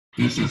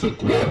This is a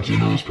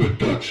Guajinos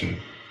production.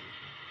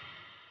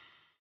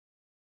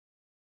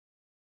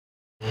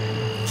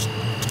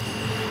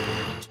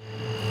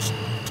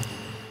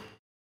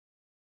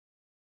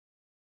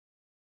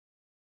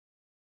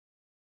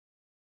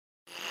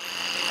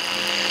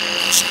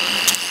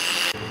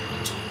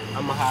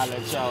 I'ma holler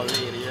at y'all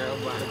later, y'all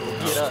about to go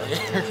get up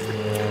here.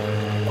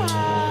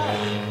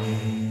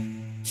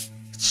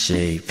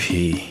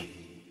 J.P.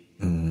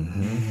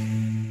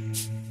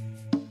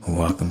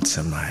 Welcome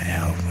to my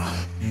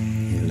album.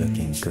 You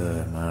looking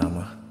good,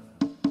 mama.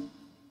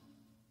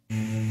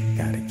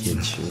 Gotta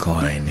get you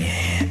going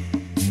in.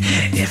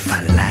 If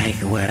I like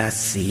what I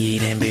see,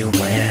 then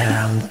beware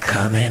I'm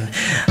coming.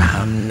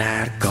 I'm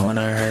not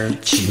gonna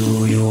hurt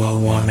you, you a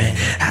woman.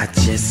 I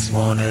just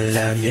wanna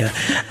love you.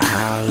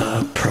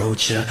 I'll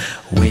approach you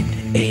with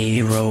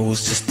a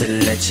rose just to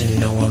let you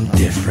know I'm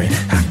different.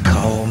 I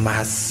call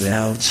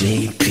myself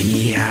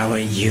JP, how are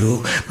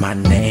you? My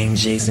name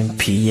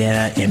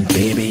JasonPierre, and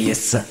baby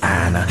it's an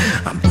honor.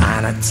 I'm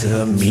honored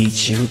to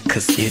meet you,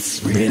 cause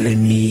it's really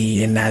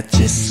me. And I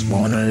just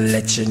wanna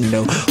let you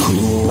know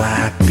who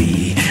I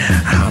be.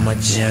 I'm a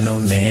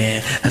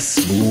gentleman, a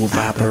smooth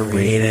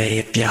operator.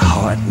 If your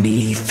heart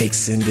need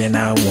fixing, then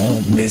I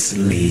won't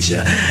mislead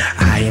you.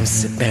 I am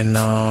sipping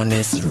on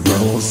this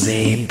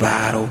rosé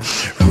bottle,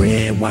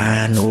 red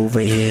wine over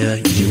here,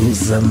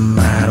 use a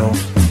model.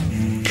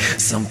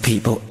 Some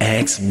people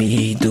ask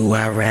me, do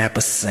I rap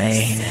or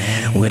sing?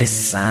 What it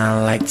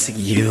sound like to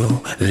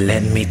you?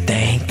 Let me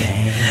think,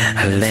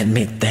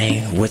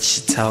 what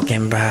you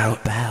talking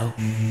about?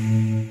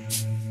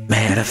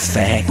 Matter of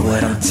fact,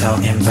 what I'm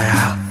talking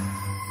about,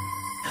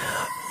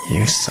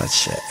 you're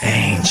such an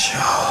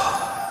angel.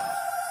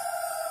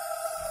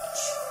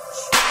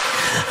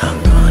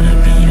 I'm gonna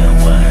be the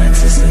one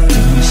to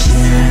seduce you.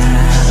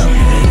 I'm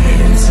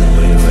waiting to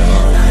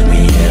roll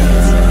me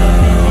up.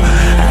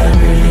 I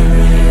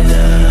really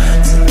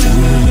love to do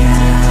ya.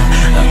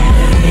 I'm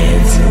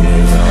waiting to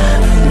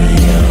roll me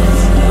up.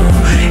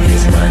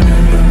 Here's my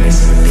number, Miss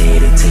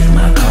Lady, take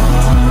my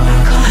call.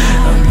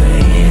 I'm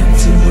waiting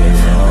to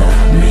roll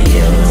me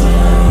up.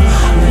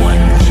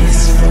 One kiss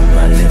from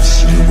my lips,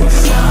 you will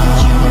fall.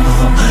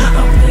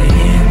 I'm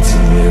waiting to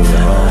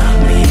roll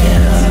me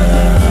up.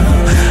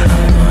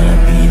 I'm gonna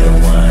be the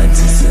one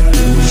to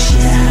seduce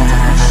ya.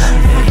 I'm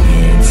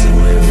waiting to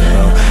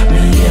roll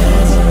me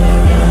up.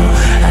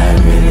 I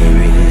really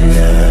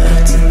love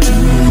to do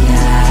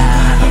ya.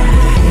 I'm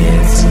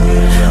waiting to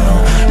roll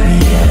me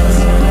up.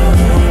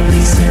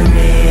 Lisa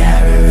Ray, I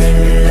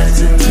really love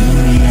to do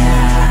ya.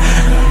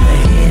 I'm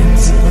waiting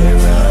to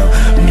roll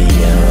me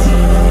up.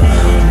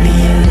 Me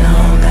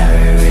alone, I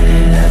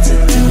really love to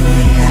do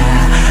ya.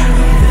 I'm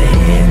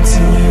waiting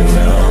to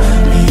roll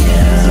me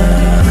up.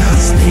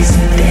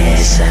 Stacy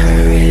Dash, I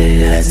really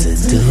love to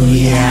do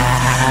ya.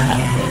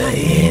 I'm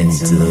waiting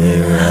to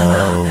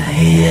roll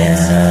me up.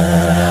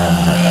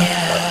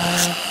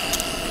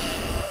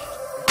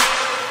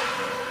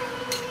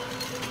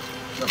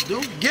 What's up,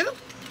 dude? Get him?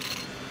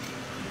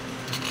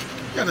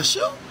 You got a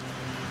show?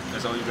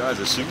 That's all you guys,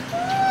 a suit?